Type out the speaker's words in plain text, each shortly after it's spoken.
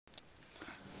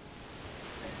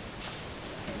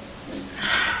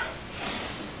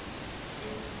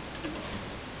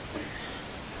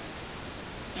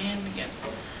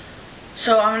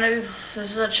So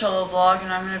this is a cello vlog,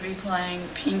 and I'm gonna be playing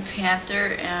Pink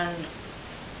Panther and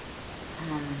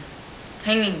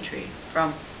Hanging Tree from,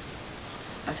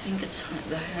 I think it's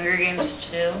the Hunger Games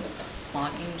 2,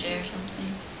 Mockingjay or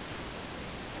something.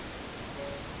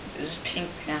 This is Pink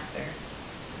Panther.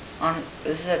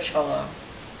 This is a cello.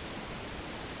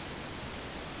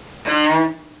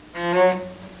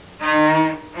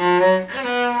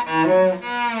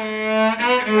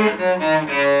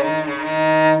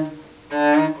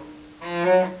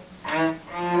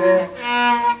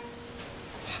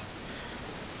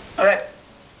 Okay,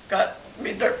 got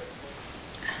me start.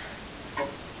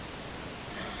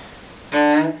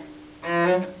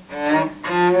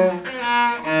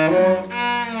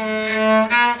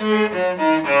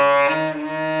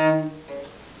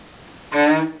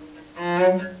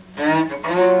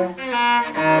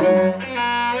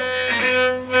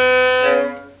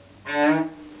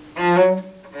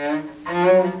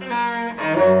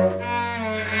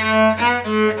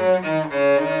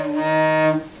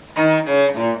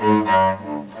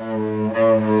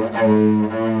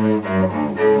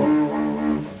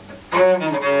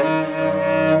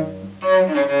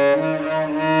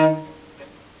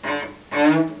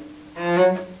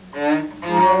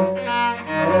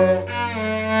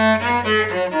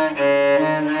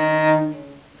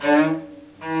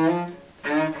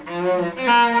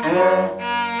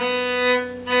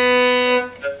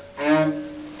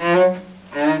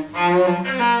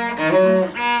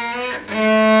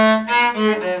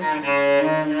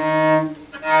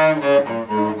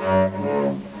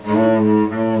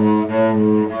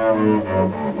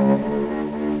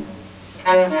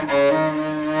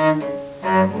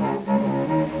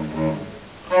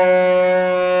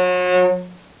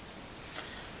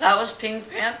 That was Pink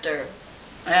Panther,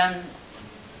 and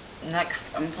next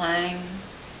I'm playing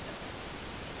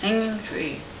Hanging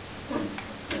Tree.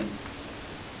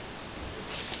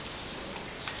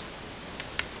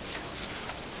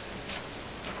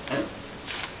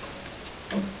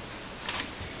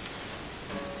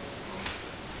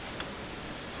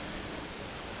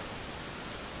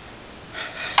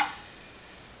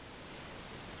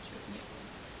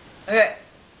 Okay,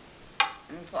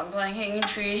 I'm playing Hanging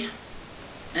Tree,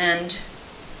 and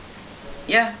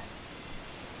yeah.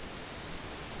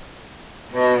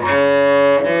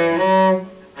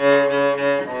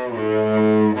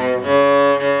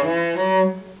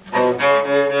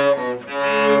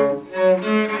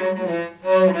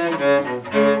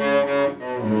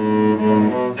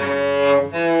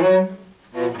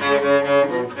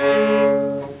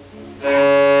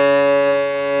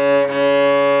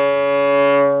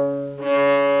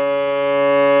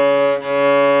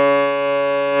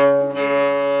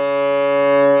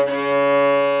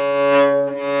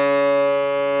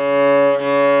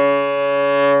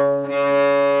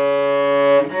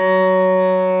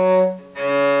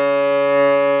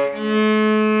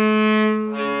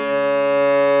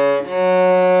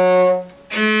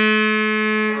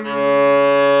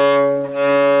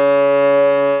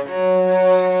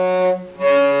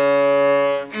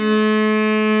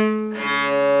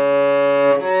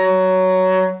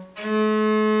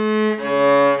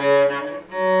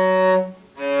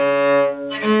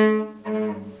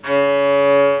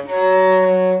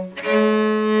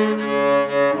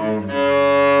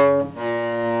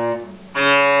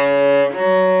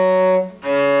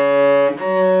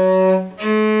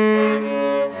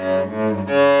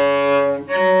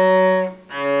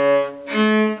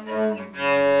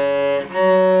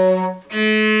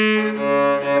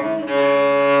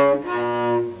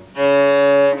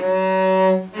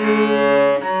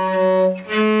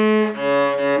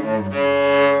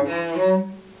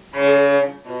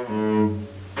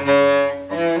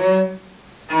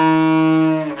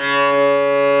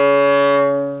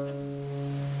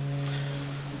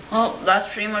 Well,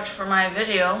 that's pretty much for my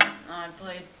video. I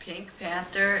played Pink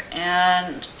Panther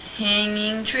and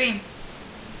Hanging Tree.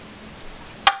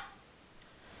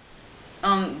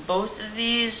 Both of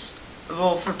these,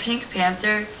 well, for Pink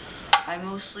Panther, I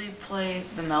mostly play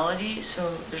the melody,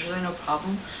 so there's really no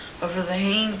problem. But for the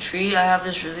Hanging Tree, I have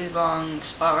this really long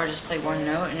spot where I just play one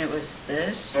note, and it was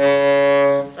this.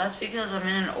 That's because I'm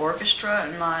in an orchestra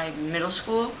in my middle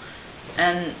school,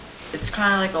 and it's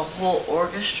kind of like a whole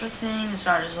orchestra thing. It's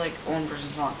not just like one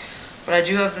person's song. But I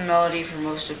do have the melody for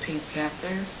most of Pink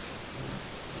Panther.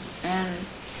 And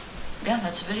yeah,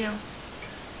 that's the video.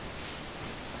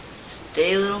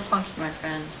 Stay a little funky, my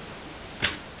friends.